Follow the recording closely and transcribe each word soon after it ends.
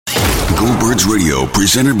Go Birds Radio,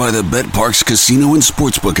 presented by the Bet Parks Casino and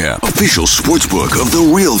Sportsbook app. Official sportsbook of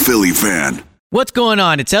the real Philly fan. What's going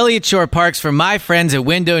on? It's Elliott Shore-Parks from my friends at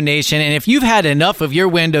Window Nation, and if you've had enough of your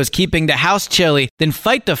windows keeping the house chilly, then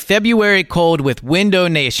fight the February cold with Window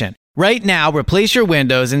Nation. Right now, replace your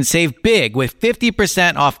windows and save big with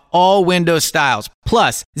 50% off all window styles,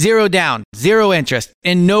 plus 0 down, 0 interest,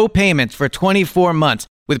 and no payments for 24 months.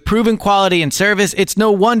 With proven quality and service, it's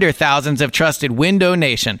no wonder thousands have trusted Window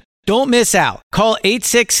Nation. Don't miss out. Call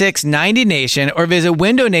 866-90NATION or visit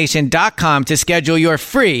windownation.com to schedule your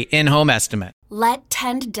free in-home estimate. Let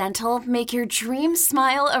Tend Dental make your dream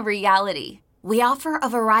smile a reality. We offer a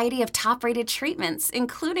variety of top-rated treatments,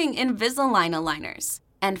 including Invisalign aligners.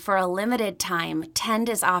 And for a limited time, Tend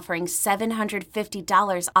is offering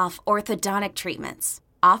 $750 off orthodontic treatments.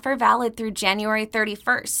 Offer valid through January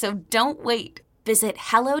 31st, so don't wait. Visit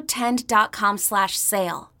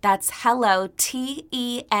hellotend.com/sale. That's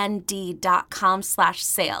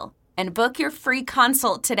hellotend.com/sale. And book your free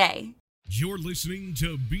consult today. You're listening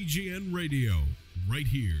to BGN Radio, right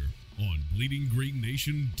here on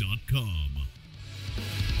BleedingGreenNation.com.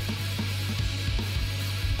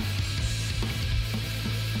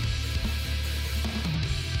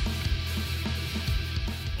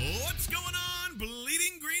 What's going on,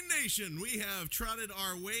 Bleeding Green Nation? We have trotted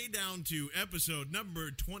our way down to episode number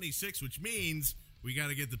 26, which means we got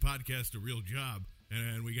to get the podcast a real job,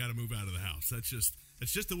 and we got to move out of the house. That's just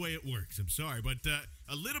the way it works. I'm sorry, but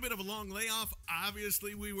a little bit of a long layoff.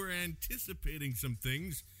 Obviously, we were anticipating some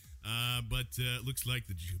things, but looks like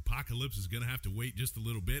the apocalypse is going to have to wait just a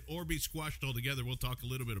little bit or be squashed altogether. We'll talk a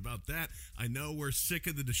little bit about that. I know we're sick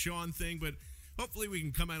of the Deshaun thing, but hopefully we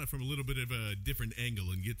can come at it from a little bit of a different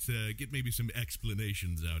angle and get maybe some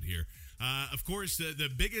explanations out here. Of course, the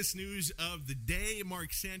biggest news of the day,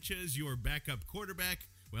 Mark Sanchez, your backup quarterback.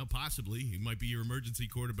 Well, possibly. He might be your emergency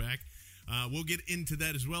quarterback. We'll get into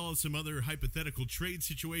that as well as some other hypothetical trade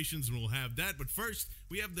situations, and we'll have that. But first,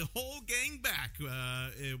 we have the whole gang back.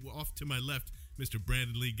 Off to my left, Mr.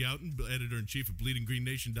 Brandon Lee Gouton, editor-in-chief of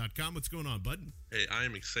BleedingGreenNation.com. What's going on, bud? Hey, I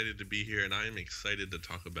am excited to be here, and I am excited to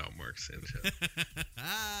talk about Mark Sanchez.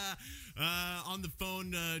 On the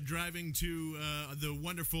phone, driving to the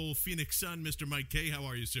wonderful Phoenix Sun, Mr. Mike Kay. How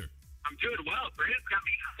are you, sir? I'm doing well. Brandon's got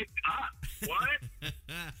me hyped up. What?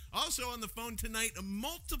 Also on the phone tonight, a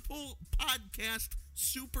multiple podcast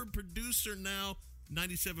super producer now,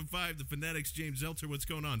 97.5, The Fanatics, James Zelter. What's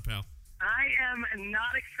going on, pal? I am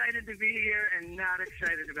not excited to be here and not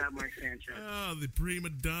excited about Mark Sanchez. Oh, the prima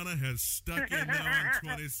donna has stuck in now on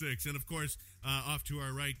 26. And, of course, off to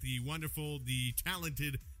our right, the wonderful, the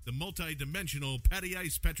talented, the multi-dimensional Patty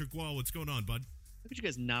Ice, Patrick Wall. What's going on, bud? How could you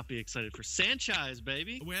guys not be excited for Sanchez,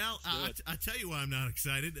 baby? Well, I'll tell you why I'm not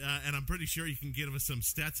excited, and I'm pretty sure you can give us some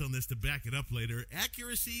stats on this to back it up later.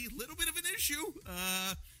 Accuracy, a little bit of an issue.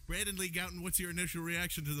 Brandon Lee Gouton, what's your initial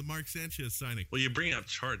reaction to the Mark Sanchez signing? Well, you bring up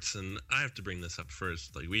charts, and I have to bring this up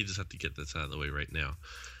first. Like, we just have to get this out of the way right now.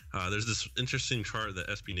 There's this interesting chart that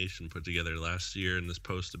SB Nation put together last year in this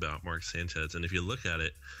post about Mark Sanchez, and if you look at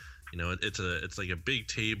it, you know, it's like a big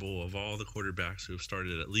table of all the quarterbacks who have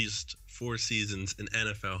started at least 4 seasons in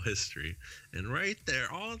NFL history. And right there,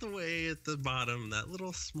 all the way at the bottom, that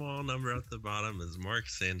little small number at the bottom is Mark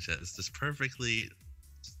Sanchez, just perfectly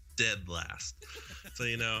dead last. So,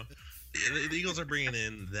 you know, the Eagles are bringing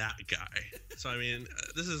in that guy. So, I mean,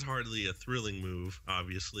 this is hardly a thrilling move,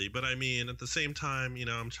 obviously. But, I mean, at the same time, you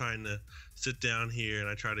know, I'm trying to sit down here and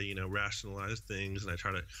I try to, you know, rationalize things and I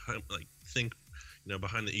try to, like, think, you know,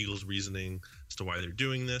 behind the Eagles' reasoning as to why they're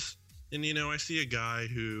doing this. And, you know, I see a guy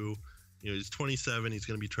who, you know, he's 27. He's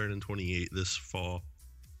going to be turning 28 this fall.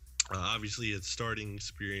 Obviously, it's starting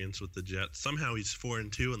experience with the Jets. Somehow he's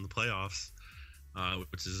 4-2 in the playoffs,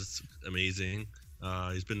 which is amazing.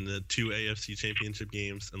 He's been in the 2 AFC championship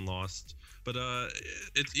games and lost. But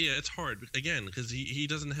it's hard, again, because he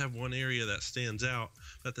doesn't have one area that stands out.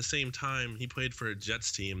 But at the same time, he played for a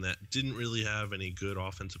Jets team that didn't really have any good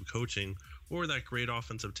offensive coaching or that great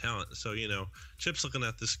offensive talent. So, you know, Chip's looking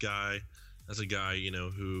at this guy as a guy, you know,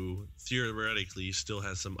 who theoretically still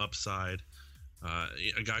has some upside, a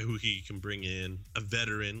guy who he can bring in, a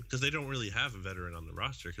veteran, because they don't really have a veteran on the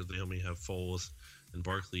roster because they only have Foles and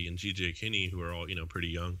Barkley and G.J. Kinney, who are all, you know, pretty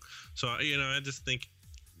young. So, you know, I just think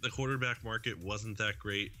the quarterback market wasn't that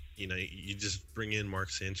great. You know, you just bring in Mark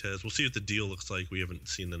Sanchez. We'll see what the deal looks like. We haven't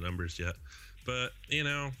seen the numbers yet. But, you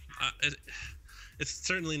know, it's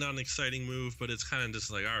certainly not an exciting move, but it's kind of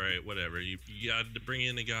just like, all right, whatever. You got to bring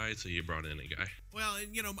in a guy, so you brought in a guy. Well,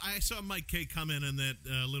 and, you know, I saw Mike Kay comment on that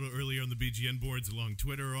a little earlier on the BGN boards along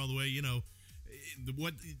Twitter all the way. You know,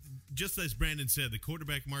 just as Brandon said, the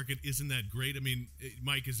quarterback market isn't that great. I mean,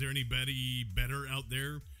 Mike, is there anybody better out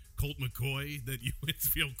there? Colt McCoy that you would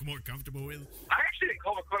feel more comfortable with? I actually think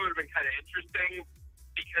Colt McCoy would have been kind of interesting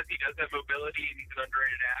because he does have mobility and he's an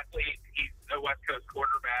underrated athlete. He's a West Coast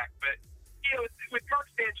quarterback. But, with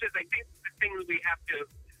Mark Sanchez, I think the thing that we have to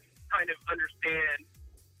kind of understand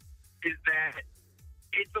is that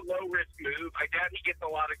it's a low-risk move. I doubt he gets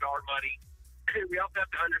a lot of guard money. We also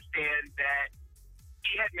have to understand that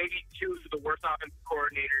he had maybe two of the worst offensive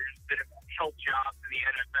coordinators that have held jobs in the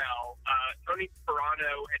NFL. Tony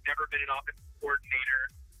Sparano had never been an offensive coordinator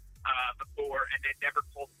before and had never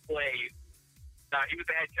called plays. He was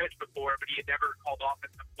the head coach before, but he had never called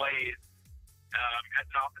offensive plays as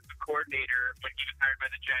an offensive coordinator when he was hired by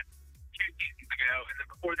the Jets 2 seasons ago. And then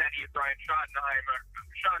before that, he had Brian Schottenheimer,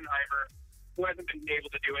 who hasn't been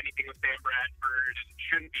able to do anything with Sam Bradford and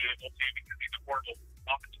shouldn't be able to because he's a horrible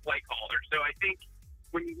offensive play caller. So I think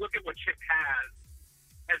when you look at what Chip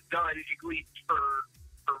has done, at least for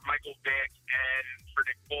Michael Vick and for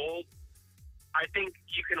Nick Foles, I think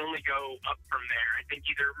you can only go up from there. I think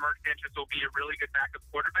either Mark Sanchez will be a really good backup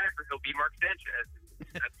quarterback or he'll be Mark Sanchez.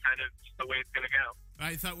 That's kind of the way it's going to go.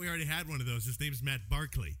 I thought we already had one of those. His name's Matt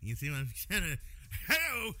Barkley. You see what I'm saying?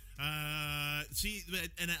 Hello. See,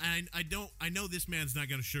 and I know this man's not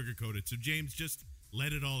going to sugarcoat it. So James, just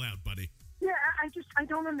let it all out, buddy. Yeah, I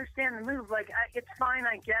don't understand the move. Like, it's fine.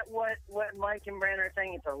 I get what Mike and Brandon are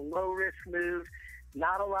saying. It's a low-risk move.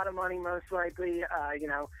 Not a lot of money, most likely.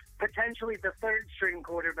 Potentially the third-string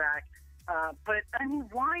quarterback. But, I mean,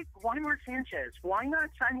 why Mark Sanchez? Why not?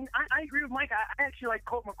 I mean, I agree with Mike. I actually like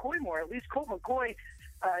Colt McCoy more. At least Colt McCoy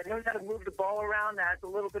knows how to move the ball around, has a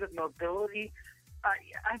little bit of mobility.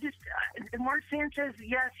 Mark Sanchez,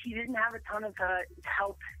 yes, he didn't have a ton of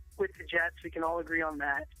help with the Jets. We can all agree on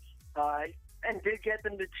that. And did get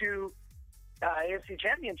them to 2 AFC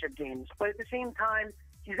championship games. But at the same time,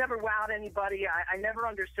 he's never wowed anybody. I never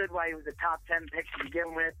understood why he was a top 10 pick to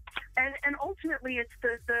begin with. And ultimately, it's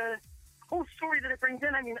the whole story that it brings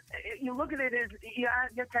in. I mean, you look at it as, you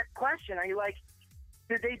get that question. Are you like,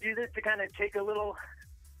 did they do this to kind of take a little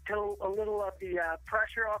of the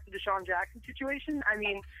pressure off the Deshaun Jackson situation? I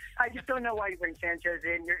mean, I just don't know why you bring Sanchez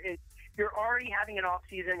in. You're already having an off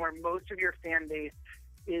season where most of your fan base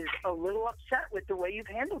is a little upset with the way you've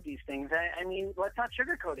handled these things. I mean, let's not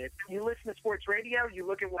sugarcoat it. You listen to sports radio, you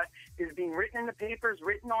look at what is being written in the papers,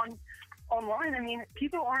 written online. I mean,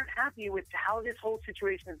 people aren't happy with how this whole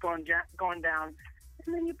situation has gone down.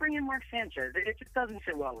 And then you bring in Mark Sanchez. It just doesn't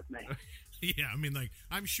sit well with me. Yeah, I mean, like,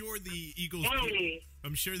 I'm sure the Eagles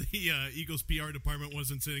PR department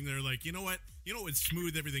wasn't sitting there like, you know what would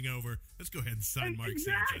smooth everything over? Let's go ahead and sign Mark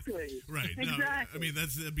Sanchez. Right. Exactly. No, I mean,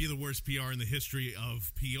 that'd be the worst PR in the history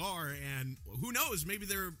of PR, and who knows? Maybe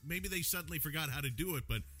they suddenly forgot how to do it,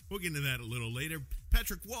 but we'll get into that a little later.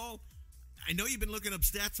 Patrick Wall, I know you've been looking up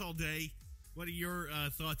stats all day. What are your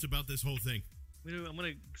thoughts about this whole thing? I'm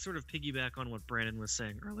going to sort of piggyback on what Brandon was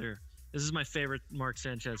saying earlier. This is my favorite Mark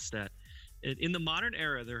Sanchez stat. In the modern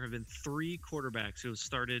era, there have been 3 quarterbacks who have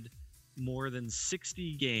started more than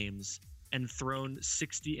 60 games and thrown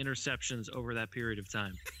 60 interceptions over that period of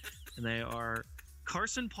time. And they are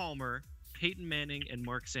Carson Palmer, Peyton Manning, and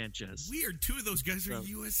Mark Sanchez. Weird. 2 of those guys are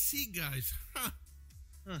USC guys.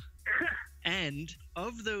 Huh. And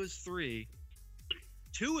of those 3,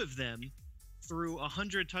 2 of them threw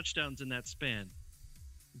 100 touchdowns in that span.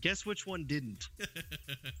 Guess which one didn't?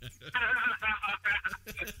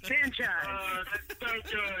 Sanchez. That's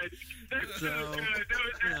so good. That's so good.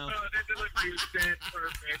 That delivery was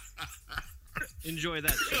perfect. Enjoy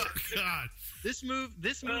that. Oh, God. This move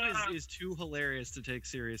is too hilarious to take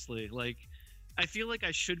seriously. Like, I feel like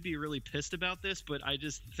I should be really pissed about this, but I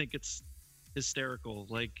just think it's hysterical.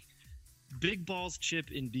 Like, big balls Chip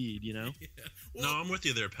indeed, you know? Yeah. Well, no, I'm with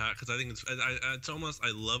you there, Pat, because I think it's almost,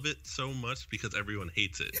 I love it so much because everyone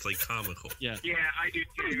hates it. It's like comical. Yeah, I do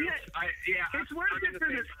too. It's worth it for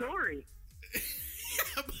the story.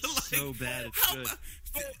 So bad it's good.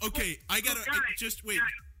 Okay, I gotta just wait.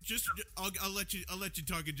 I'll let you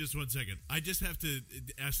talk in just 1 second. I just have to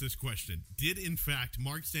ask this question: did in fact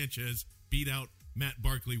Mark Sanchez beat out Matt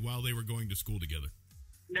Barkley while they were going to school together?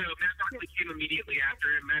 No, Matt Barkley came immediately after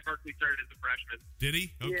him. Matt Barkley started as a freshman. Did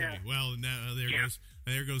he? Okay. Yeah. Well, now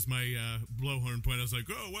there goes my blowhorn point. I was like,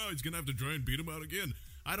 oh wow, he's gonna have to try and beat him out again.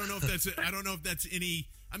 I don't know if that's any.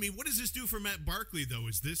 I mean, what does this do for Matt Barkley though?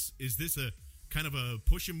 Is this a kind of a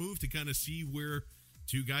push and move to kind of see where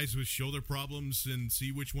two guys with shoulder problems and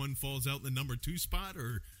see which one falls out in the number 2 spot?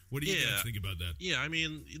 Or what do you guys think about that? Yeah, I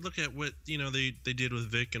mean, you look at what, they did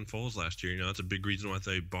with Vic and Foles last year. That's a big reason why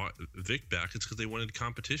they bought Vic back. It's because they wanted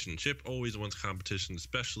competition. Chip always wants competition,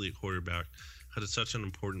 especially at quarterback, because it's such an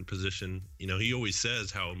important position. He always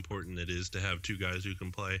says how important it is to have two guys who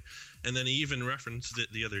can play. And then he even referenced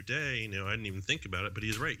it the other day. I didn't even think about it, but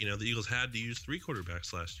he's right. The Eagles had to use 3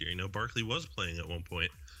 quarterbacks last year. Barkley was playing at one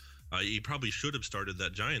point. He probably should have started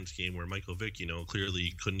that Giants game where Michael Vick,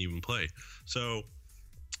 clearly couldn't even play. So,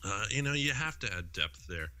 you have to add depth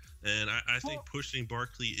there. And I think pushing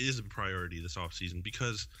Barkley is a priority this offseason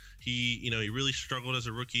because he really struggled as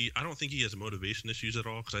a rookie. I don't think he has motivation issues at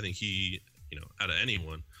all because I think he, out of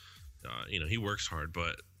anyone, he works hard.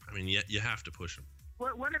 But, I mean, you have to push him.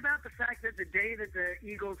 What about the fact that the day that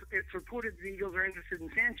it's reported the Eagles are interested in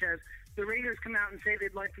Sanchez, the Raiders come out and say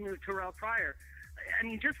they'd like to move Terrell Pryor? I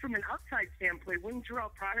mean, just from an upside standpoint, wouldn't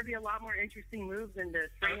Terrell Pryor be a lot more interesting move than to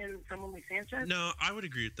stay in someone like Sanchez? No, I would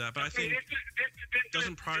agree with that, but I think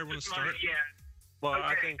doesn't Pryor want to start? Yeah. Well,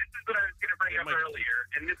 okay, I think this is what I was going to bring up earlier,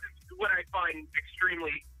 and this is what I find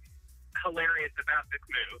extremely hilarious about this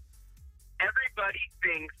move. Everybody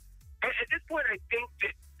thinks, at this point, I think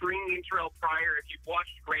that bringing in Terrell Pryor, if you've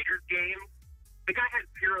watched Raiders games, the guy has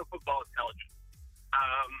zero football intelligence.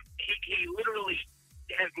 He literally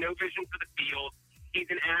has no vision for the field. He's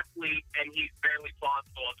an athlete, and he's barely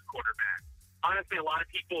plausible as a quarterback. Honestly, a lot of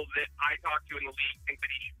people that I talk to in the league think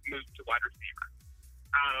that he should move to wide receiver.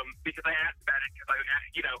 Because I asked about it, because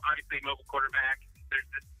obviously mobile quarterback, there's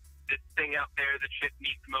this thing out there that shit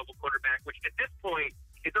needs a mobile quarterback, which at this point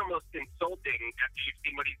is almost insulting after you've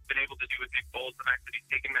seen what he's been able to do with Nick Foles, the fact that he's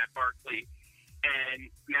taken Matt Barkley, and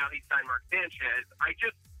now he's signed Mark Sanchez. I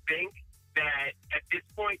just think that at this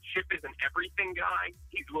point, Chip is an everything guy.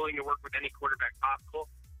 He's willing to work with any quarterback possible.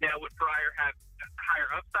 Now, would Pryor have higher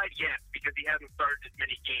upside? Yes, because he hasn't started as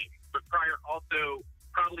many games. But Pryor also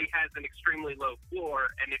probably has an extremely low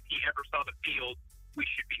floor, and if he ever saw the field, we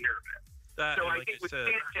should be nervous. So I think with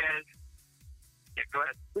Sanchez, go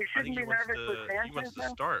ahead. We shouldn't be nervous with Sanchez. He wants to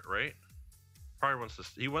start, right? Pryor wants to.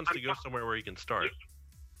 He wants to go somewhere where he can start.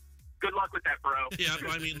 Good luck with that, bro. Yeah,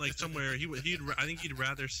 I mean, like somewhere I think he'd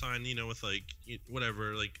rather sign, with like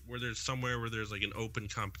whatever, like where there's somewhere where there's like an open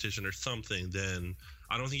competition or something. Then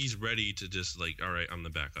I don't think he's ready to just like, all right, I'm the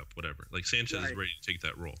backup, whatever. Like Sanchez is ready to take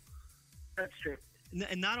that role. That's true.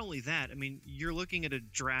 And not only that, I mean, you're looking at a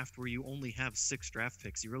draft where you only have 6 draft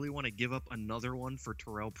picks. You really want to give up another one for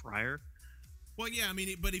Terrell Pryor? Well, yeah, I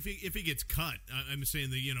mean, but if he gets cut, I'm saying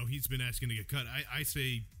that he's been asking to get cut. I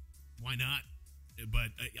say, why not?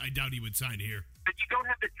 But I doubt he would sign here. But you don't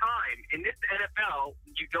have the time. In this NFL,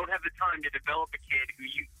 you don't have the time to develop a kid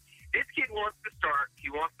this kid wants to start. He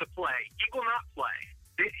wants to play. He will not play.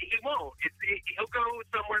 He won't. He'll go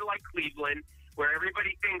somewhere like Cleveland where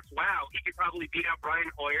everybody thinks, wow, he could probably beat out Brian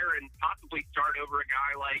Hoyer and possibly start over a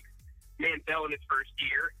guy like Manziel in his first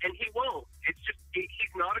year, and he won't. It's just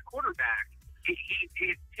he's not a quarterback.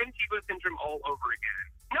 He's Tim Tebow syndrome all over again.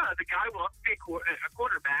 No, the guy wants to be a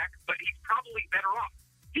quarterback, but he's probably better off.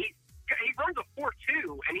 He runs a 4.2,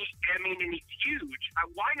 and he's huge.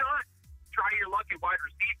 Why not try your luck at wide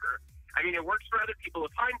receiver? I mean, it works for other people.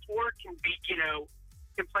 If Hines Ward can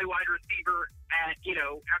play wide receiver at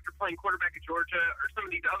after playing quarterback at Georgia or some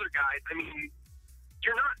of these other guys, I mean,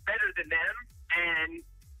 you're not better than them. And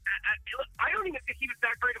I don't even think he was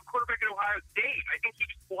that great of a quarterback at Ohio State. I think he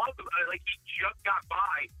just he just got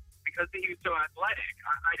by because he was so athletic.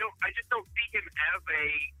 I just don't see him as a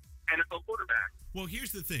NFL quarterback. Well,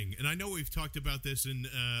 here's the thing, and I know we've talked about this, and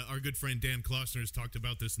our good friend Dan Klossner has talked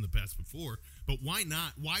about this in the past before, but why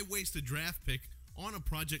not? Why waste a draft pick on a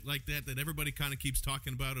project like that everybody kind of keeps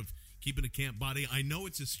talking about of keeping a camp body? I know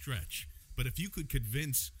it's a stretch, but if you could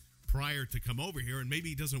convince Pryor to come over here, and maybe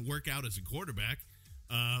he doesn't work out as a quarterback,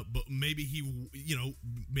 but maybe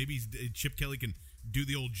maybe Chip Kelly can do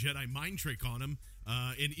the old Jedi mind trick on him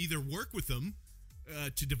and either work with him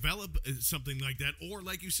to develop something like that, or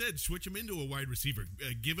like you said, switch him into a wide receiver,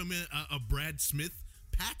 give him a Brad Smith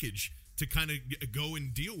package to kind of go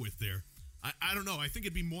and deal with there. I don't know. I think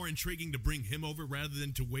it'd be more intriguing to bring him over rather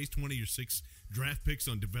than to waste one of your 6 draft picks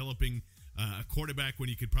on developing a quarterback when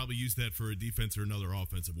you could probably use that for a defense or another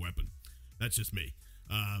offensive weapon. That's just me.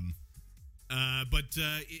 But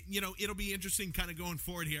it'll be interesting kind of going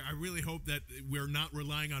forward here. I really hope that we're not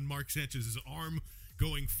relying on Mark Sanchez's arm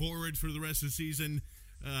going forward for the rest of the season.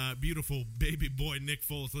 Beautiful baby boy Nick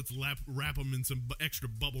Foles. Let's wrap him in some extra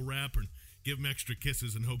bubble wrap and give him extra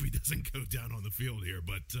kisses and hope he doesn't go down on the field here.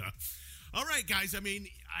 But All right, guys. I mean,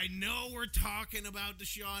 I know we're talking about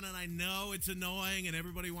Deshaun, and I know it's annoying, and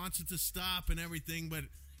everybody wants it to stop and everything, but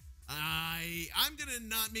I'm going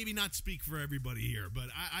to not speak for everybody here, but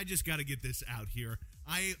I just got to get this out here.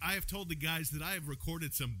 I have told the guys that I have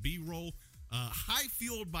recorded some B-roll,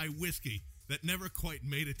 high-fueled by whiskey, that never quite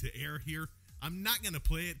made it to air here. I'm not going to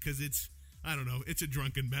play it because it's a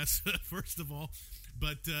drunken mess, first of all.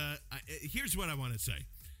 But here's what I want to say.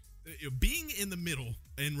 Being in the middle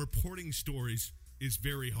and reporting stories is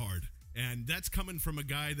very hard. And that's coming from a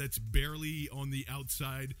guy that's barely on the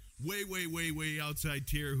outside, way outside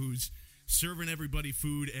tier, who's serving everybody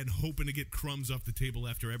food and hoping to get crumbs off the table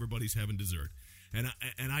after everybody's having dessert. And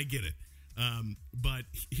I get it. But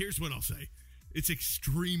here's what I'll say. It's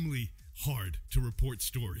extremely hard to report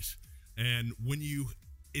stories. And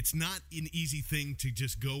it's not an easy thing to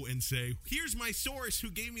just go and say, here's my source who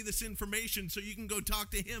gave me this information so you can go talk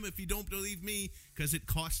to him if you don't believe me, because it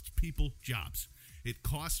costs people jobs. It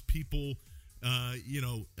costs people,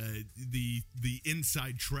 the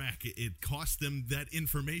inside track. It costs them that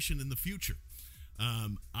information in the future.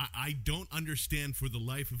 I don't understand for the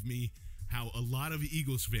life of me how a lot of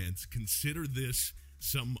Eagles fans consider this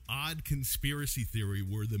some odd conspiracy theory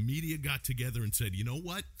where the media got together and said, you know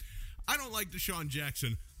what? I don't like Deshaun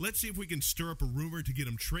Jackson. Let's see if we can stir up a rumor to get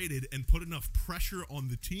him traded and put enough pressure on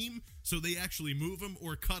the team so they actually move him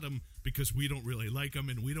or cut him because we don't really like him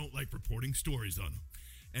and we don't like reporting stories on him.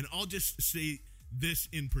 And I'll just say this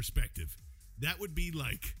in perspective. That would be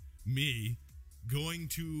like me going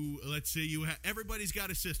to, let's say everybody's got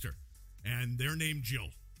a sister and they're named Jill.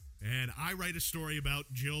 And I write a story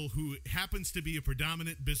about Jill, who happens to be a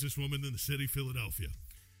predominant businesswoman in the city of Philadelphia.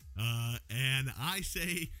 And I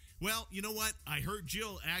say, well, you know what? I heard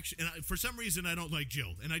Jill actually, and for some reason I don't like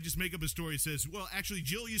Jill. And I just make up a story that says, well, actually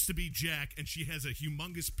Jill used to be Jack and she has a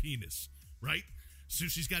humongous penis, right? So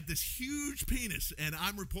she's got this huge penis and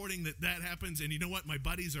I'm reporting that happens. And you know what? My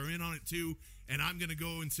buddies are in on it too. And I'm going to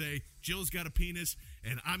go and say, Jill's got a penis.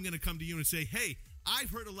 And I'm going to come to you and say, hey,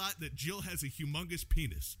 I've heard a lot that Jill has a humongous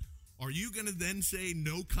penis. Are you going to then say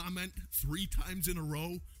no comment 3 times in a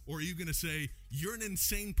row? Or are you going to say, you're an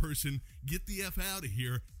insane person, get the F out of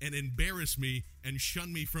here, and embarrass me and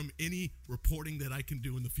shun me from any reporting that I can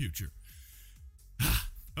do in the future?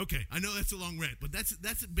 Okay, I know that's a long rant, but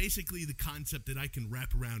that's basically the concept that I can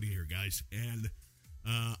wrap around here, guys. And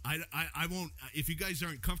I won't, if you guys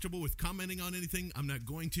aren't comfortable with commenting on anything, I'm not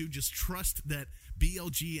going to. Just trust that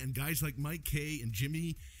BLG and guys like Mike K and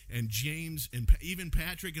Jimmy and James and even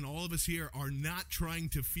Patrick and all of us here are not trying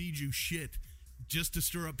to feed you shit just to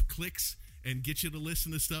stir up clicks and get you to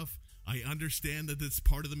listen to stuff. I understand that that's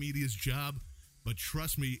part of the media's job, but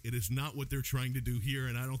trust me, it is not what they're trying to do here,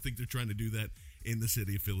 and I don't think they're trying to do that in the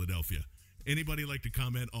city of Philadelphia. Anybody like to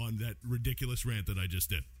comment on that ridiculous rant that I just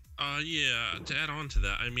did? Yeah, to add on to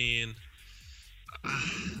that, I mean,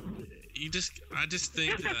 I just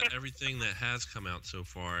think that everything that has come out so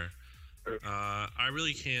far, I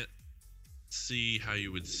really can't see how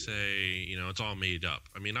you would say, it's all made up.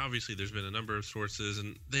 I mean, obviously there's been a number of sources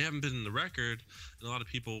and they haven't been in the record, and a lot of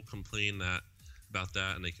people complain about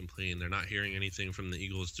that, and they complain they're not hearing anything from the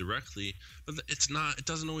Eagles directly, but it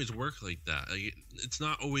doesn't always work like that. Like, it's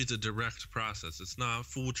not always a direct process. It's not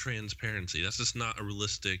full transparency. That's just not a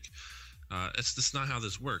realistic, it's just not how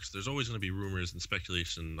this works. There's always going to be rumors and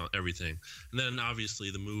speculation on everything, and then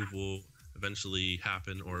obviously the move will eventually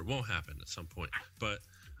happen or it won't happen at some point. But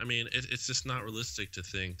I mean, it's just not realistic to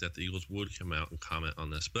think that the Eagles would come out and comment on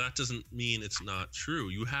this. But that doesn't mean it's not true.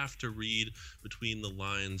 You have to read between the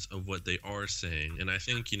lines of what they are saying. And I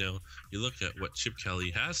think, you look at what Chip Kelly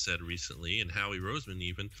has said recently, and Howie Roseman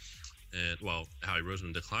even. And, Howie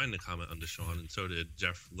Roseman declined to comment on Deshaun, and so did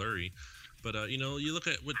Jeff Lurie. But, you look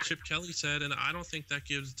at what Chip Kelly said, and I don't think that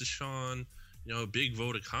gives Deshaun a big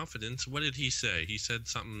vote of confidence. What did he say? He said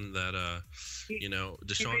something that,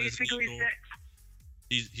 Deshaun is an Eagle.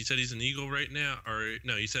 He said he's an Eagle right now, or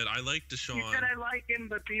no? He said I like Deshaun. He said I like him,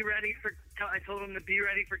 but be ready for. I told him to be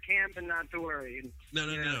ready for camp and not to worry. No.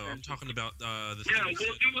 I'm talking about the. We'll do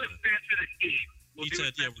what's best for the team. He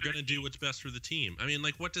said, we're going to do what's best for the team. I mean,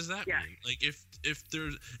 like, what does that mean? Like, if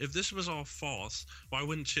this was all false, why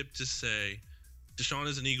wouldn't Chip just say, Deshaun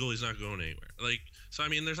is an Eagle, he's not going anywhere? Like, so I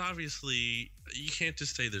mean, there's obviously, you can't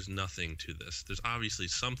just say there's nothing to this. There's obviously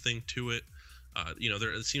something to it.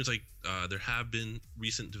 It seems like there have been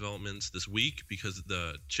recent developments this week because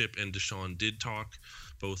the Chip and Deshaun did talk.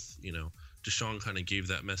 Both, Deshaun kind of gave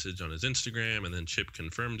that message on his Instagram, and then Chip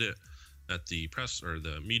confirmed it at the press or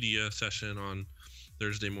the media session on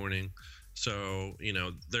Thursday morning. So,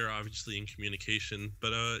 they're obviously in communication.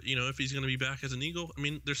 But, if he's going to be back as an Eagle, I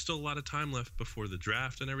mean, there's still a lot of time left before the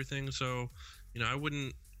draft and everything. So, I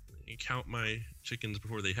wouldn't count my chickens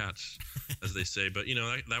before they hatch, as they say. But,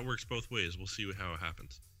 that works both ways. We'll see how it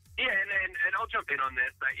happens. Yeah, and I'll jump in on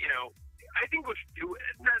this. I think what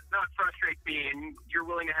not frustrates me, and you're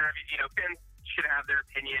willing to have, fans should have their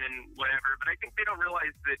opinion and whatever, but I think they don't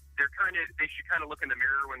realize that they should kind of look in the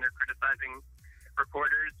mirror when they're criticizing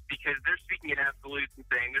reporters, because they're speaking in absolutes and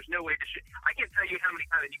saying there's no way to I can't tell you how many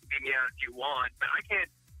times you can beat me out if you want, but I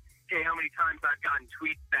can't tell you how many times I've gotten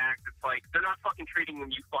tweets back that's like, they're not fucking treating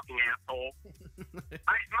him, you fucking asshole.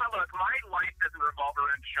 My life doesn't revolve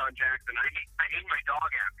around Deshaun Jackson. I hate my dog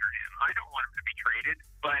after him. I don't want him to be traded,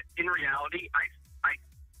 but in reality, I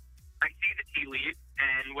see the tea leaves,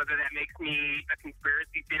 and whether that makes me a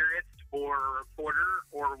conspiracy theorist or a reporter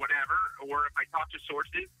or whatever, or if I talk to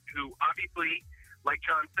sources who obviously, like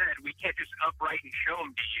John said, we can't just upright and show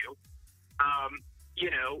them to you.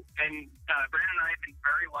 And Brandon and I have been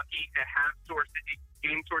very lucky to have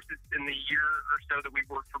game sources in the year or so that we've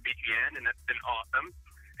worked for BGN, and that's been awesome.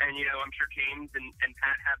 And, I'm sure James and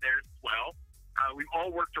Pat have theirs as well. We've all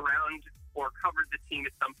worked around or covered the team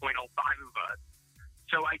at some point, all five of us.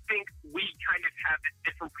 So I think we kind of have a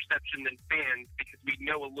different perception than fans because we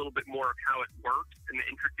know a little bit more of how it works and the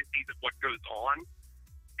intricacies of what goes on,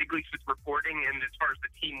 at least with reporting and as far as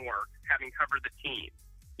the teamwork, having covered the team.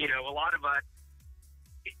 A lot of us,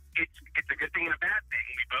 it's a good thing and a bad thing.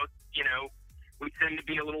 We both, we tend to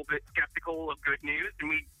be a little bit skeptical of good news,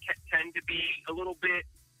 and we tend to be a little bit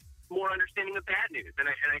more understanding of bad news.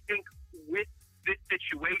 And I think with this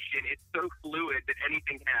situation, it's so fluid that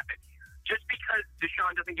anything can happen. Just because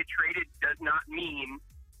Deshaun doesn't get traded does not mean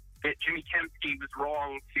that Jimmy Kempski was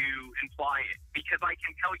wrong to imply it, because I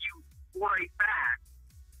can tell you for a fact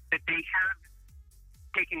that they have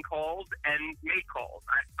taken calls and made calls.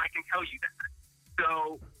 I can tell you that.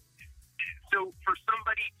 So for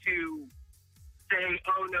somebody to say,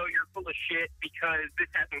 oh, no, you're full of shit because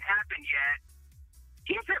this hasn't happened yet,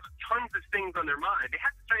 teams have tons of things on their mind. They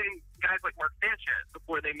have to sign guys like Mark Sanchez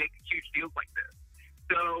before they make huge deals like this.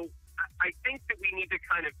 So I think that we need to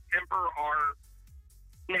kind of temper our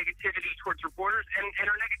negativity towards reporters and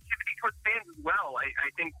our negativity towards fans as well.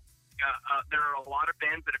 I think there are a lot of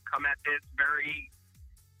fans that have come at this very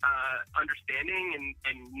understanding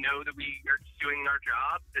and know that we are just doing our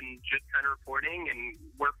jobs and just kind of reporting. And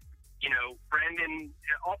we're, Brandon,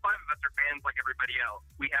 all five of us are fans like everybody else.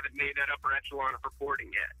 We haven't made that upper echelon of reporting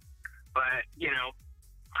yet. But,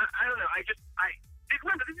 I don't know.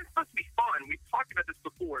 Remember, this is supposed to be fun. We've talked about this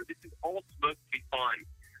before. This is all supposed to be fun.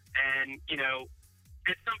 And,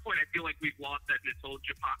 at some point, I feel like we've lost that in this whole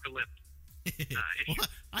apocalypse. Well,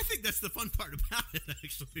 I think that's the fun part about it,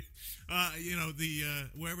 actually.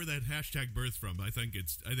 Wherever that hashtag birthed from, I think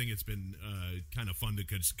it's been kind of fun to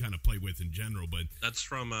just kind of play with in general. But that's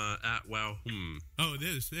from @wow. Oh, it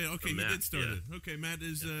is. Yeah, okay, you did start it. Okay,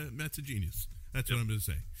 Matt's a genius. That's what I'm going to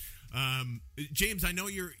say. James, I know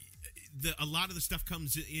a lot of the stuff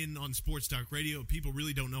comes in on Sports Talk Radio. People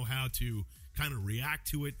really don't know how to kind of react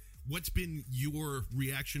to it. What's been your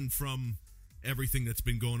reaction from everything that's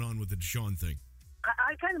been going on with the Deshaun thing?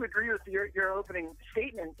 I kind of agree with your opening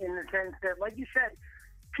statement in the sense that, like you said,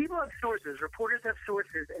 people have sources, reporters have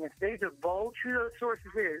sources, and if they divulge who those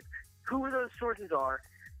sources is, who those sources are,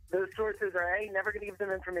 those sources are never going to give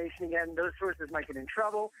them information again. Those sources might get in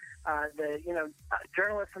trouble.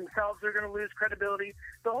 Journalists themselves are going to lose credibility.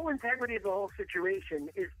 The whole integrity of the whole situation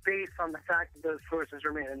is based on the fact that those sources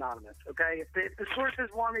remain anonymous. Okay, if the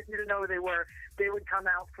sources wanted you to know who they were, they would come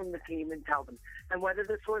out from the team and tell them. And whether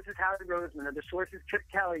the source is Howie Roseman or the source is Chip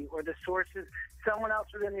Kelly or the source is someone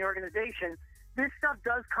else within the organization, this stuff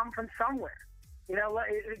does come from somewhere.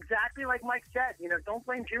 Exactly like Mike said. Don't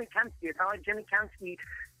blame Jimmy Kempski. It's not like Jimmy Kempski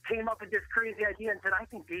came up with this crazy idea and said, I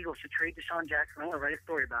think the Eagles should trade Deshaun Jackson. I'm going to write a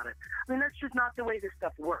story about it. I mean, that's just not the way this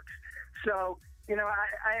stuff works. So,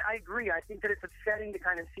 I agree. I think that it's upsetting to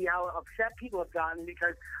kind of see how upset people have gotten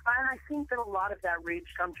and I think that a lot of that rage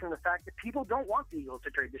comes from the fact that people don't want the Eagles to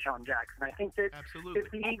trade Deshaun Jackson. I think that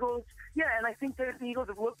if the Eagles, and I think that if the Eagles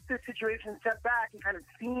have looked at this situation, stepped back and kind of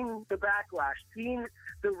seen the backlash, seen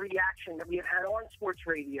the reaction that we have had on sports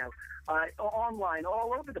radio, online,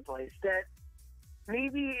 all over the place, that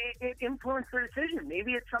maybe it influenced their decision.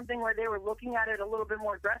 Maybe it's something where they were looking at it a little bit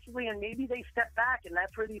more aggressively, and maybe they stepped back, and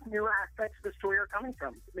that's where these new aspects of the story are coming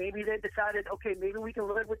from. Maybe they decided, okay, maybe we can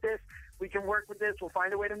live with this, we can work with this, we'll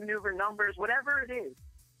find a way to maneuver numbers, whatever it is.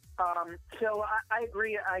 So I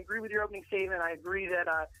agree. I agree with your opening statement. I agree that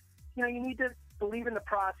you need to believe in the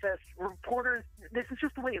process. Reporters, this is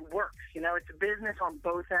just the way it works. It's a business on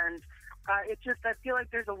both ends. It's just I feel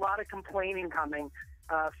like there's a lot of complaining coming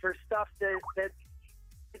for stuff that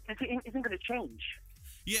isn't going to change.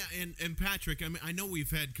 Yeah, and Patrick, I mean, I know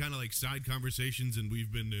we've had kind of like side conversations, and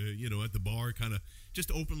we've been, at the bar, kind of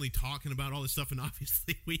just openly talking about all this stuff. And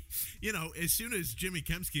obviously, we, as soon as Jimmy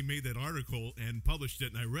Kempski made that article and published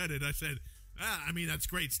it, and I read it, I said, I mean, that's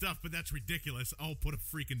great stuff, but that's ridiculous. I'll put a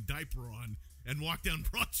freaking diaper on and walk down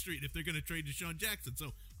Broad Street if they're going to trade Deshaun Jackson.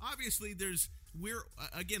 So obviously, we're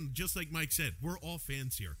again, just like Mike said, we're all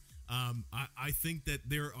fans here. I think that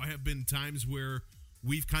there have been times where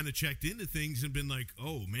we've kind of checked into things and been like,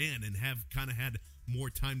 oh, man, and have kind of had more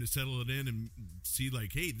time to settle it in and see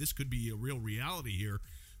like, hey, this could be a real reality here.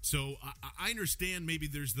 So I understand maybe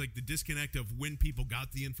there's like the disconnect of when people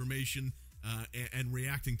got the information and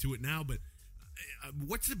reacting to it now. But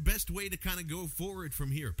what's the best way to kind of go forward from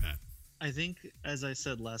here, Pat? I think, as I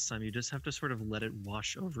said last time, you just have to sort of let it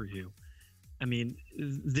wash over you. I mean,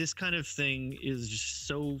 this kind of thing is just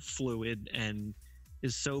so fluid and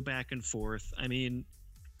is so back and forth. I mean,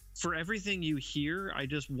 for everything you hear, I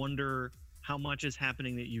just wonder how much is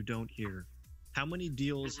happening that you don't hear. How many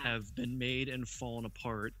deals have been made and fallen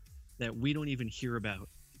apart that we don't even hear about?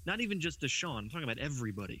 Not even just Deshaun, I'm talking about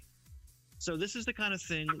everybody. So this is the kind of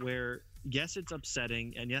thing where, yes, it's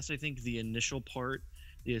upsetting. And yes, I think the initial part,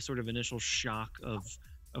 the sort of initial shock of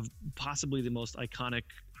possibly the most iconic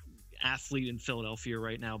athlete in Philadelphia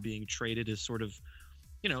right now being traded is sort of,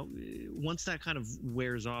 once that kind of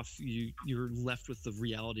wears off, you're left with the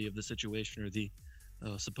reality of the situation, or the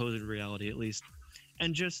supposed reality at least,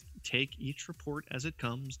 and just take each report as it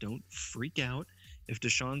comes. Don't freak out. If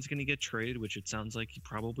Deshaun's going to get traded, which it sounds like he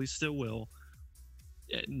probably still will,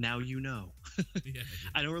 now you know. Yeah.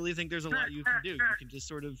 I don't really think there's a lot you can do.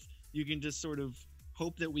 You can just sort of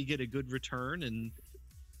hope that we get a good return, and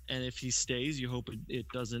if he stays, you hope it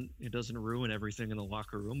doesn't ruin everything in the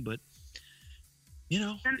locker room. But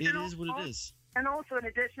it is what it is. And also, in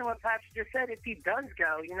addition to what Patrick just said, if he does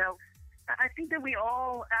go, I think that we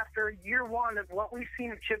all, after year one of what we've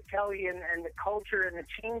seen of Chip Kelly and the culture and the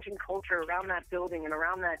change in culture around that building and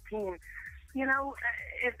around that team,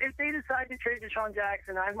 if they decide to trade Deshaun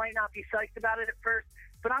Jackson, I might not be psyched about it at first,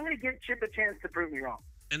 but I'm going to give Chip a chance to prove me wrong.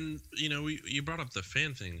 And, you brought up the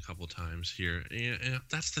fan thing a couple times here. And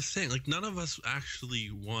that's the thing. Like, none of us actually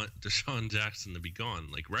want Deshaun Jackson to be gone.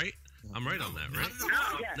 Like, right? I'm right on that, right?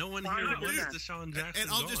 No one here wants Deshaun Jackson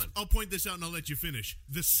And I'll point this out and I'll let you finish.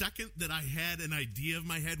 The second that I had an idea of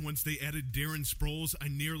my head, once they added Darren Sproles, I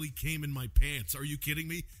nearly came in my pants. Are you kidding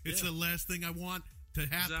me? It's the last thing I want to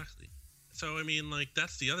happen. Exactly. So, I mean, like,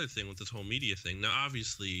 that's the other thing with this whole media thing. Now,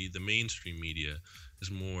 obviously, the mainstream media is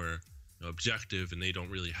more objective, and they don't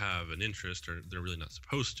really have an interest, or they're really not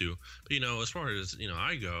supposed to. But, as far as,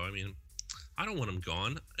 I go, I mean, I don't want him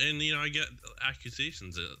gone. And, I get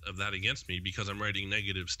accusations of that against me because I'm writing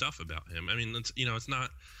negative stuff about him. I mean,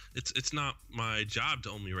 it's not my job to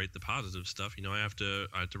only write the positive stuff. I have to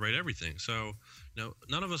write everything. So,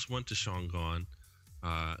 none of us want Deshaun gone.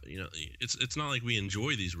 It's not like we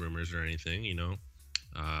enjoy these rumors or anything,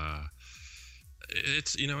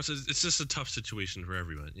 it's just a tough situation for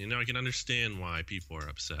everyone. I can understand why people are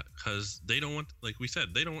upset because they don't want, like we said,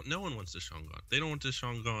 no one wants Deshaun gone. They don't want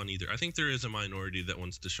Deshaun gone either. I think there is a minority that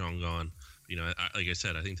wants Deshaun gone. Like I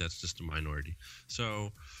said, I think that's just a minority.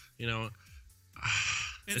 So,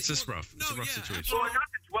 it's just rough. It's a rough situation. Well, not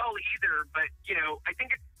to dwell either, but, I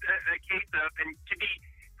think it's a case of, and to be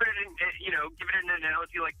put it in, give it an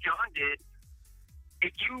analogy like John did, if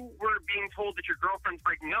you were being told that your girlfriend's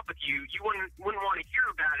breaking up with you, you wouldn't want to hear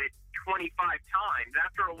about it 25 times.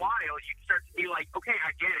 After a while, you'd start to be like, okay, I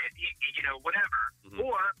get it, whatever. Mm-hmm.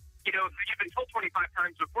 Or, if you've been told 25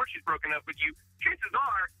 times before she's broken up with you, chances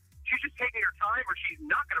are she's just taking her time, or she's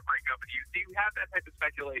not going to break up with you. So you have that type of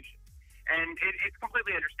speculation. And it's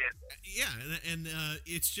completely understandable. Yeah, and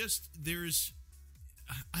it's just,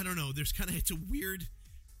 I don't know, it's a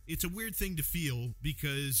weird thing to feel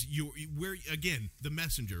because the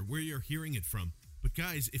messenger, where you're hearing it from. But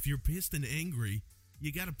guys, if you're pissed and angry,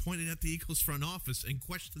 you got to point it at the Eagles front office and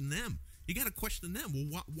question them. You got to question them.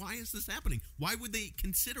 Well, why is this happening? Why would they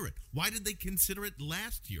consider it? Why did they consider it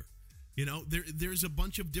last year? There's a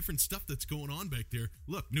bunch of different stuff that's going on back there.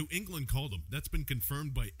 Look, New England called them. That's been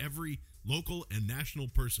confirmed by every local and national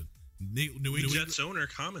person. New England Jets owner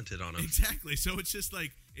commented on it. Exactly. So it's just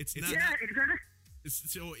like not. Yeah, exactly.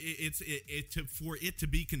 So for it to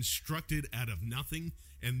be constructed out of nothing,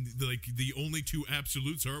 and the only two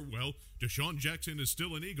absolutes are, well, Deshaun Jackson is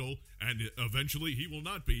still an Eagle, and eventually he will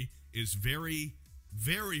not be, is very,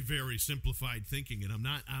 very, very simplified thinking. And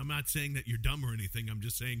I'm not saying that you're dumb or anything. I'm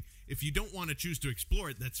just saying if you don't want to choose to explore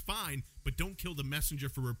it, that's fine, but don't kill the messenger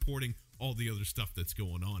for reporting all the other stuff that's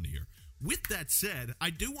going on here. With that said,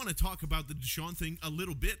 I do want to talk about the Deshaun thing a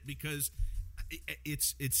little bit because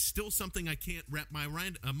it's still something I can't wrap my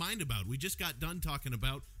mind about. We just got done talking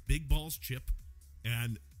about big balls Chip,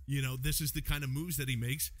 and this is the kind of moves that he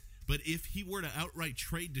makes. But if he were to outright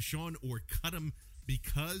trade Deshaun or cut him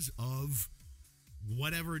because of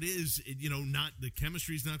whatever it is, not the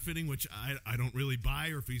chemistry's not fitting, which I don't really buy,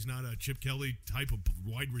 or if he's not a Chip Kelly type of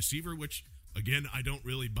wide receiver, which again I don't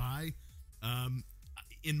really buy.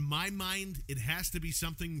 In my mind, it has to be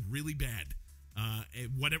something really bad.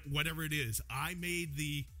 Whatever it is, I made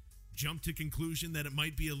the jump to conclusion that it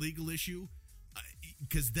might be a legal issue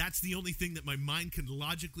because that's the only thing that my mind can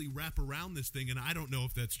logically wrap around this thing, and I don't know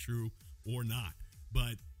if that's true or not.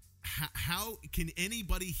 But how can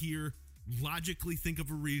anybody here logically think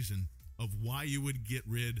of a reason of why you would get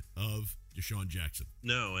rid of Deshaun Jackson?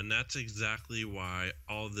 No, and that's exactly why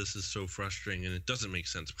all of this is so frustrating, and it doesn't make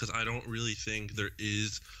sense because I don't really think there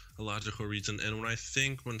is a logical reason. And when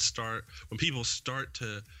people start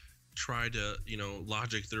to try to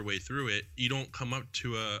logic their way through it, you don't come up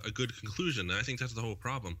to a good conclusion. And I think that's the whole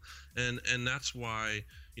problem, and that's why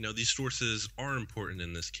these sources are important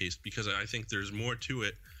in this case, because I think there's more to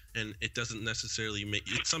it. And it doesn't necessarily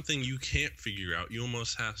it's something you can't figure out. You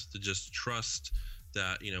almost have to just trust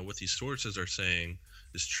that, what these sources are saying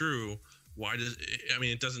is true.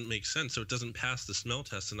 It doesn't make sense. So it doesn't pass the smell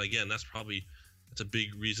test. And again, that's a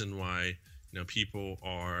big reason why, people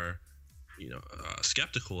are,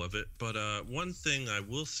 skeptical of it. But one thing I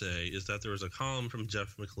will say is that there was a column from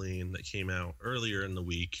Jeff McLean that came out earlier in the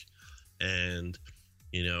week, and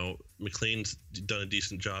McLean's done a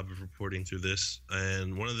decent job of reporting through this.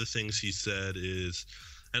 And one of the things he said is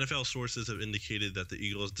NFL sources have indicated that the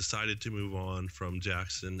Eagles decided to move on from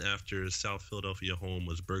Jackson after his South Philadelphia home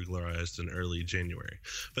was burglarized in early January.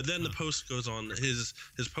 But then the post goes on, his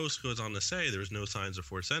post goes on to say there was no signs of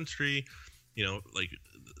forced entry.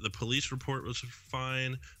 The police report was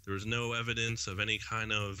fine. There was no evidence of any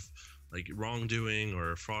kind of wrongdoing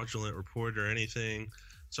or fraudulent report or anything.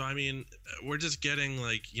 So, we're just getting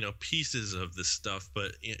pieces of this stuff,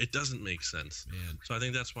 but it doesn't make sense. Man. So I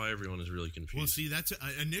think that's why everyone is really confused. Well, see,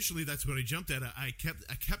 initially that's what I jumped at. I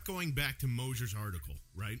kept going back to Mosier's article,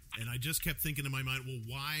 right? And I just kept thinking in my mind, well,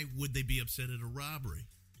 why would they be upset at a robbery?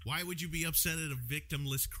 Why would you be upset at a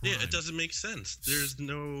victimless crime? Yeah, it doesn't make sense. There's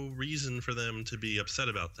no reason for them to be upset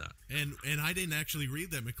about that. And I didn't actually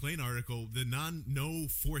read that McLean article. The no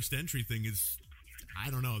forced entry thing is, I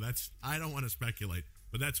don't know. I don't want to speculate.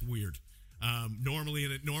 But that's weird. Normally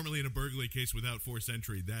in a burglary case without forced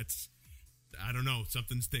entry, I don't know,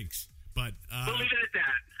 something stinks. But we'll leave it at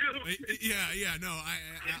that. yeah. No,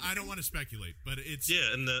 I don't want to speculate, but it's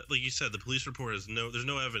and like you said, the police report has there's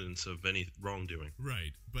no evidence of any wrongdoing.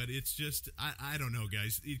 Right, but it's just I don't know,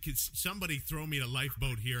 guys. Could somebody throw me a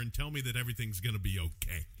lifeboat here and tell me that everything's going to be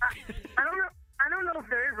okay? I don't know if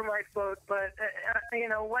there is a lifeboat, but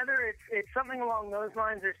whether it's something along those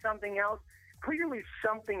lines or something else. Clearly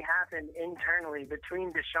something happened internally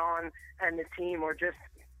between Deshaun and the team, or just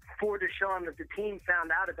for Deshaun that the team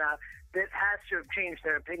found out about, that has to have changed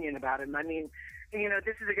their opinion about him.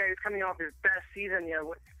 This is a guy who's coming off his best season,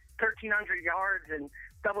 1,300 yards and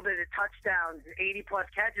double-digit touchdowns, 80-plus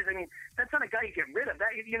catches. That's not a guy you get rid of.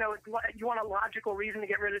 That you want a logical reason to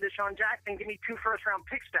get rid of Deshaun Jackson, give me 2 first-round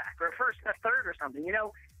picks back, or a third or something.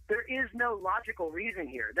 There is no logical reason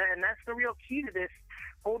here. And that's the real key to this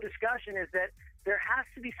whole discussion, is that there has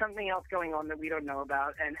to be something else going on that we don't know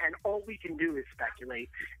about, and all we can do is speculate.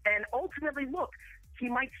 And ultimately, look, he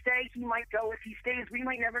might stay, he might go. If he stays, we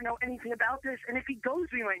might never know anything about this. And if he goes,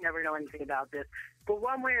 we might never know anything about this. But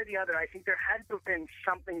one way or the other, I think there has to have been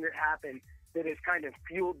something that happened that has kind of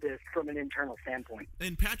fueled this from an internal standpoint.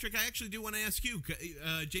 And Patrick, I actually do want to ask you.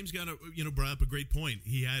 James Gunn, brought up a great point.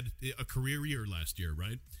 He had a career year last year,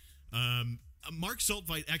 right? Mark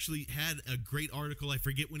Saltveit actually had a great article. I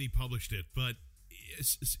forget when he published it, but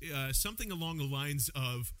something along the lines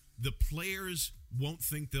of the players won't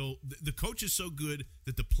think the coach is so good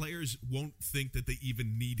that the players won't think that they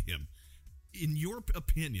even need him. In your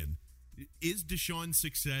opinion, is Deshaun's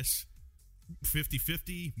success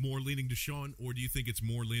 50-50, more leaning Deshaun, or do you think it's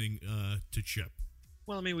more leaning to Chip?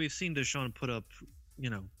 Well, we've seen Deshaun put up,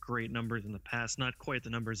 great numbers in the past. Not quite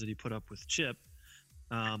the numbers that he put up with Chip.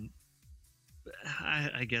 I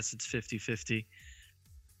guess it's 50-50.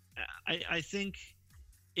 I think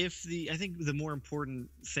the more important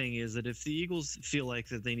thing is that if the Eagles feel like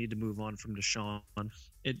that they need to move on from Deshaun,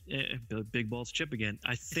 big balls Chip again.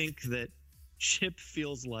 I think that Chip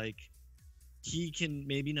feels like he can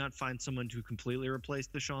maybe not find someone to completely replace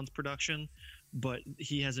Deshaun's production, but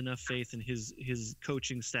he has enough faith in his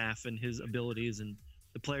coaching staff and his abilities and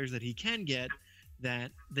the players that he can get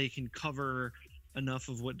that they can cover enough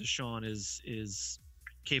of what Deshaun is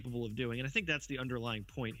capable of doing. And I think that's the underlying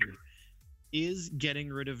point here. Is getting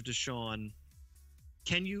rid of Deshaun,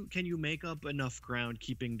 can you make up enough ground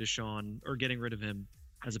keeping Deshaun or getting rid of him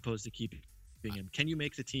as opposed to keeping him? Can you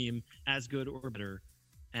make the team as good or better?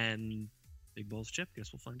 And big balls Chip,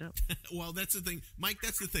 guess we'll find out. Well, that's the thing, Mike.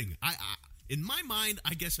 That's the thing. I in my mind,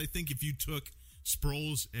 I guess I think if you took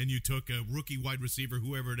Sproles and you took a rookie wide receiver,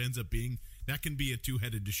 whoever it ends up being, that can be a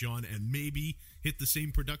two-headed Deshaun and maybe hit the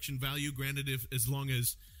same production value. Granted, as long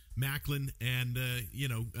as Maclin and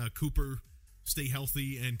Cooper stay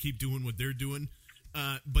healthy and keep doing what they're doing.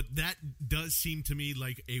 But that does seem to me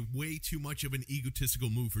like a way too much of an egotistical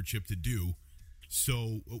move for Chip to do.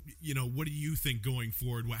 So, what do you think going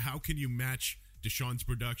forward? How can you match Deshaun's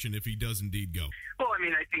production if he does indeed go? Well, I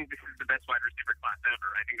mean, I think this is the best wide receiver class ever.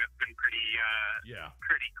 I think that's been pretty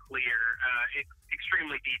clear. It's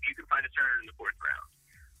extremely deep. You can find a starter in the fourth round.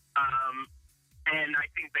 And I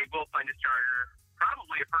think they will find a starter,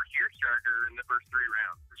 probably a first-year starter in the first 3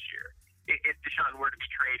 rounds this year. If Deshaun were to be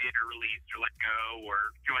traded or released or let go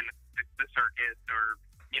or join the circus or,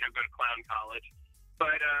 go to clown college.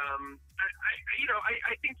 But,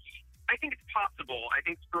 I think it's possible. I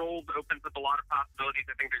think Sproles opens up a lot of possibilities.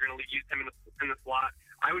 I think they're going to use him in the slot.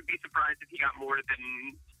 I would be surprised if he got more than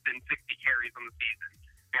 60 carries on the season,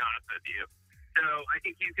 to be honest with you. So I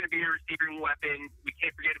think he's going to be a receiving weapon. We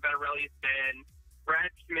can't forget about Aurelius Ben.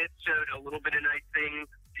 Brad Smith showed a little bit of nice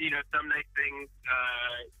things, some nice things,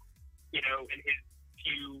 in his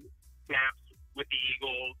few snaps with the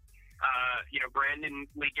Eagles. Brandon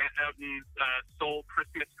Lee Gowton's sole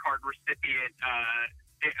Christmas card recipient,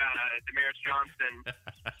 Damaris Johnson,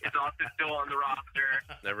 is also still on the roster.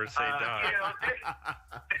 Never say die.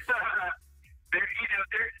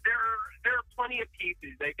 There are plenty of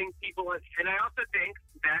pieces. I think and I also think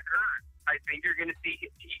Zach Ertz. I think you're going to see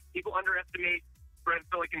people underestimate Brent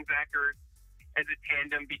Phillips and Zach Ertz as a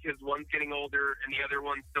tandem because one's getting older and the other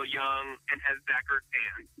one's still young and has Zach Ertz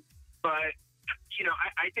hands. But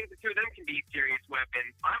I think the two of them can be serious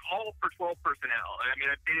weapons. I'm all for 12 personnel. I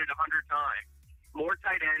mean, I've did it 100 times. More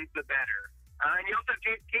tight ends, the better. And you also have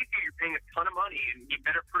James Casey, you're paying a ton of money, and you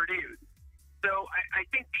better produce. So I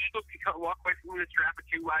think the Eagles can walk away from this draft with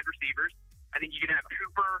 2 wide receivers. I think you can have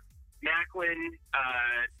Cooper, Maclin,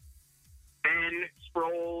 Ben,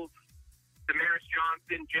 Sproles, Damaris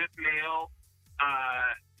Johnson, Jeff Mail,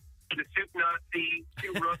 the Soup Nazi,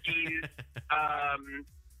 2 rookies,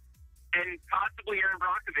 and possibly Aaron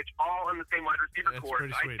Brockovich, all on the same wide receiver core.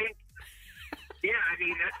 So I think, and I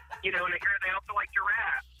hear they also like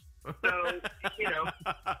giraffes. So,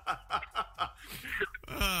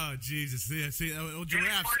 Oh, Jesus. Yeah, see,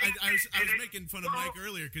 giraffes. I was making fun of Mike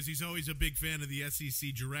earlier because he's always a big fan of the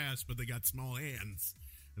SEC giraffes, but they got small hands,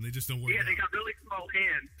 and they just don't work out. They got really small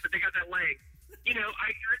hands, but they got that leg.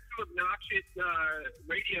 I heard some obnoxious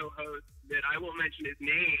radio host that I won't mention his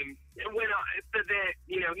name said that,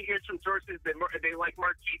 he hears from sources that they like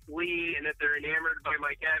Marquise Lee and that they're enamored by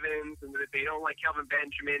Mike Evans and that they don't like Kelvin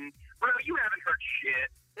Benjamin. Well, you haven't heard shit.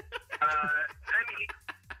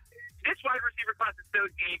 This wide receiver class is so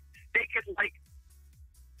deep, they could like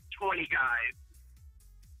 20 guys.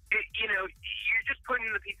 You're just putting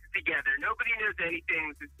the pieces together. Nobody knows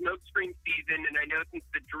anything. It's smoke screen season, and I know since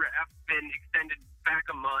the draft's been extended back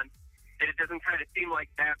a month, that it doesn't kind of seem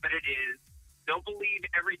like that, but it is. Don't believe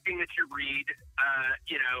everything that you read,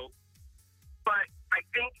 But I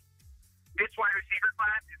think this wide receiver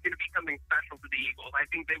class is going to be something special for the Eagles. I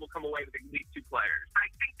think they will come away with at least 2 players. I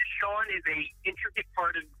think Deshaun is an intricate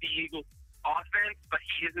part of the Eagles' offense, but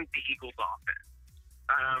he isn't the Eagles' offense.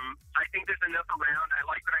 I think there's enough around. I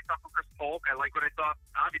like what I saw from Chris Polk. I like what I saw,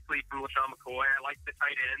 obviously, from LaShawn McCoy. I like the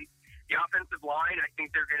tight ends. The offensive line, I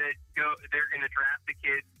think they're going to draft the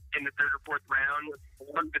kid in the 3rd or 4th round,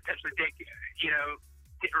 or potentially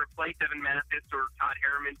replace Evan Mathis or Todd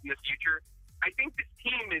Harriman in the future. I think this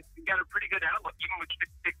team has got a pretty good outlook, even with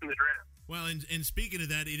 6 picks in the draft. Well, and speaking of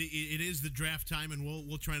that, it is the draft time, and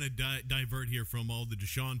we'll try to divert here from all the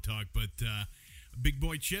Deshaun talk, but Big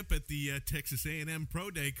Boy Chip at the Texas A&M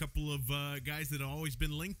Pro Day, a couple of guys that have always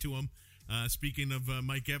been linked to him. Speaking of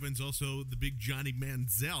Mike Evans, also the big Johnny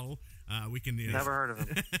Manziel. Never heard of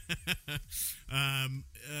him.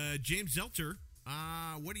 James Zelter.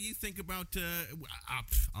 What do you think about?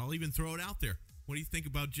 I'll even throw it out there. What do you think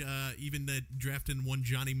about even drafting one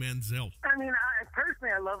Johnny Manziel? I mean,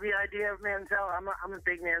 personally, I love the idea of Manziel. I'm a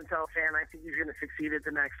big Manziel fan. I think he's going to succeed at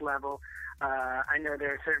the next level. I know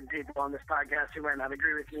there are certain people on this podcast who might not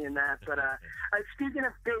agree with me in that, but speaking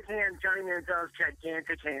of big hands, Johnny Manziel's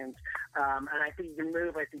gigantic hands, and I think he can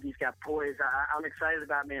move. I think he's got poise. I'm excited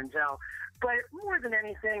about Manziel. But more than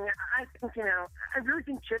anything, I think, I really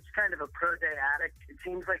think Chip's kind of a pro day addict. It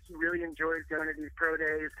seems like he really enjoys going to these pro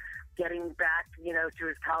days, getting back, to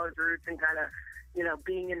his college roots and kind of,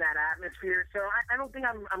 being in that atmosphere. So I don't think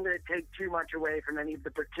I'm going to take too much away from any of the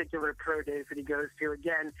particular pro days that he goes to.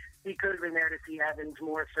 Again, he could have been there to see Evans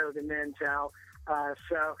more so than Manziel.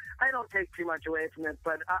 So I don't take too much away from it,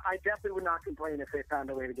 but I definitely would not complain if they found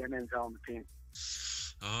a way to get Manziel on the team.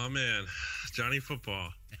 Oh, man. Johnny Football.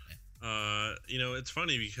 It's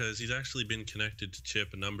funny because he's actually been connected to Chip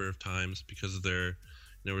a number of times because of there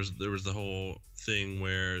was the whole thing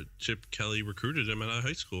where Chip Kelly recruited him out of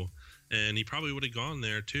high school, and he probably would have gone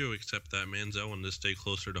there too, except that Manziel wanted to stay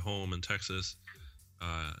closer to home in Texas.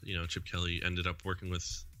 Chip Kelly ended up working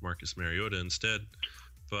with Marcus Mariota instead,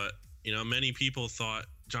 but many people thought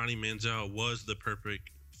Johnny Manziel was the perfect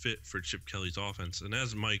fit for Chip Kelly's offense, and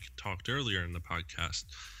as Mike talked earlier in the podcast,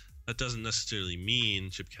 that doesn't necessarily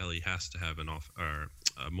mean Chip Kelly has to have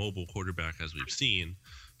a mobile quarterback, as we've seen.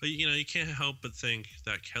 But you can't help but think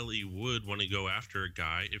that Kelly would want to go after a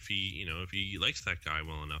guy if he likes that guy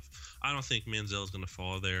well enough. I don't think Manziel is going to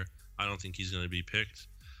fall there. I don't think he's going to be picked.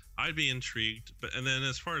 I'd be intrigued. And then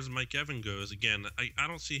as far as Mike Evans goes, again, I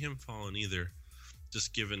don't see him falling either,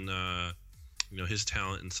 just given his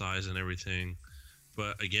talent and size and everything.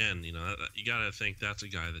 But again, you got to think that's a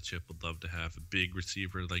guy that Chip would love to have, a big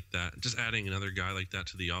receiver like that. Just adding another guy like that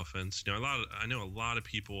to the offense. I know a lot of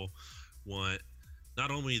people want not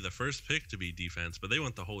only the first pick to be defense, but they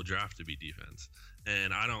want the whole draft to be defense.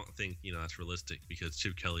 And I don't think, that's realistic because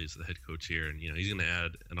Chip Kelly is the head coach here, and he's going to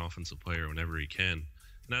add an offensive player whenever he can.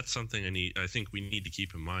 And that's something I think we need to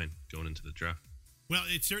keep in mind going into the draft. Well,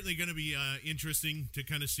 it's certainly going to be interesting to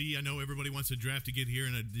kind of see. I know everybody wants the draft to get here,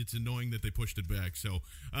 and it's annoying that they pushed it back. So,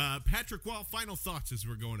 Patrick Wall, final thoughts as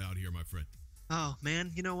we're going out here, my friend. Oh,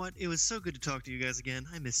 man, you know what? It was so good to talk to you guys again.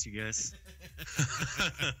 I missed you guys. Just stay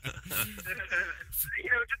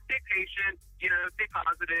patient, stay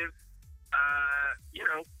positive.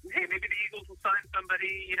 Hey, maybe the Eagles will sign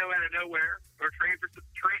somebody, out of nowhere, or trade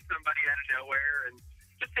somebody out of nowhere, and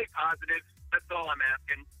just stay positive. That's all I'm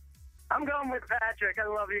asking. I'm going with Patrick. I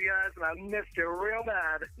love you guys, and I missed you real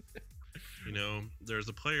bad. There's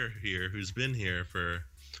a player here who's been here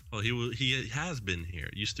he has been here,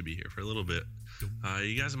 used to be here for a little bit.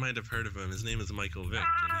 You guys might have heard of him. His name is Michael Vick.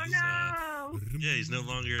 Oh, no! He's no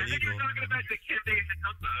longer an Eagle. I think you're talking about the kid Dave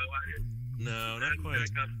Natumbo. No, not quite.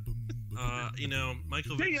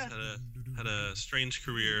 Michael Vick had a strange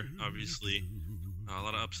career, obviously. A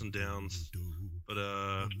lot of ups and downs. But,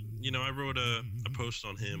 I wrote a post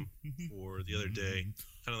on him for the other day,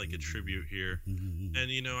 kind of like a tribute here. And,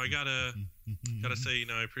 I gotta say,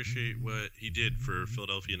 I appreciate what he did for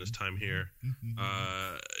Philadelphia in his time here.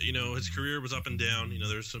 His career was up and down.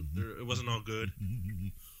 It wasn't all good.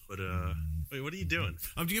 But, wait, what are you doing?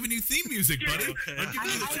 I'm giving you theme music, buddy. Okay. I'm giving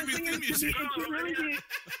you the tribute theme music.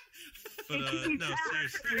 But, no,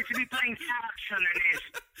 seriously. We should be playing sax underneath.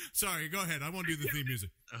 Sorry, go ahead. I won't do the theme music.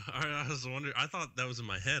 I was wondering. I thought that was in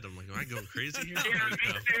my head. I'm like, am I going crazy here? Yeah, me too. I was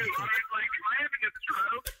like, am I having a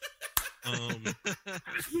stroke?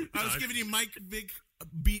 I was giving you Mike Vick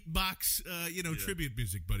beatbox, tribute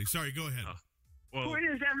music, buddy. Sorry, go ahead. Point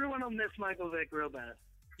is, everyone will miss Michael Vick real bad.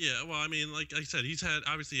 Yeah, well, like I said, he's had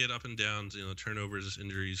up and downs. Turnovers,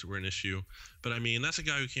 injuries were an issue. But, that's a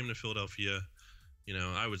guy who came to Philadelphia.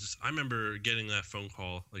 I remember getting that phone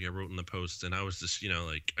call, like I wrote in the post, and I was just,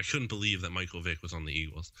 I couldn't believe that Michael Vick was on the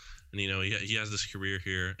Eagles. And, he has this career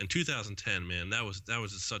here. In 2010, man, that was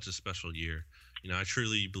such a special year. I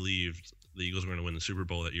truly believed the Eagles were going to win the Super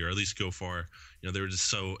Bowl that year, or at least go far. They were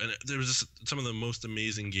just and there was just some of the most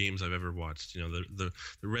amazing games I've ever watched. The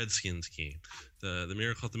Redskins game, the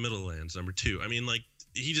Miracle at the Middlelands, number 2.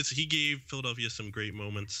 He gave Philadelphia some great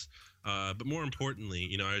moments. But more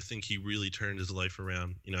importantly, I think he really turned his life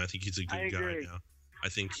around. I think he's a good guy now. I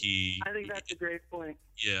think that's a great point.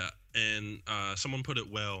 Yeah, and someone put it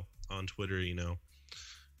well on Twitter,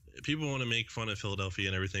 people want to make fun of Philadelphia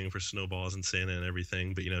and everything for snowballs and Santa and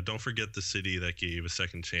everything, but, don't forget the city that gave a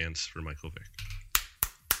second chance for Michael Vick.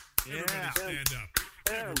 Everybody stand up.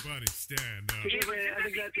 Everybody stand up. I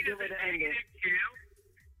think that's a good way to end it.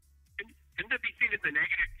 Couldn't that be seen as a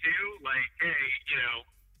negative, too? Like, hey,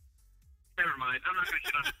 never mind. I'm not going to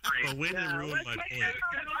shit on his brain. Well, Wyndon ruined my point.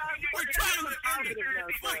 We're trying to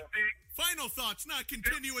Final thoughts, not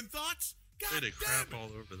continuing thoughts. God Way to damn crap it. all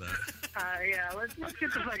over that. Yeah, let's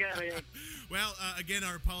get the fuck out of here. Well, again,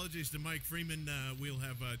 our apologies to Mike Freeman. We'll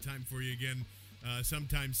have time for you again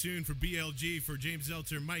sometime soon. For BLG, for James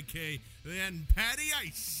Zeltzer, Mike K, and Patty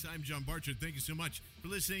Ice, I'm John Barchard. Thank you so much for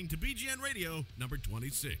listening to BGN Radio number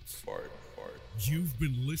 26. Fart. You've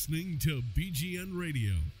been listening to BGN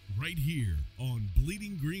Radio right here on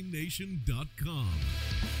BleedingGreenNation.com.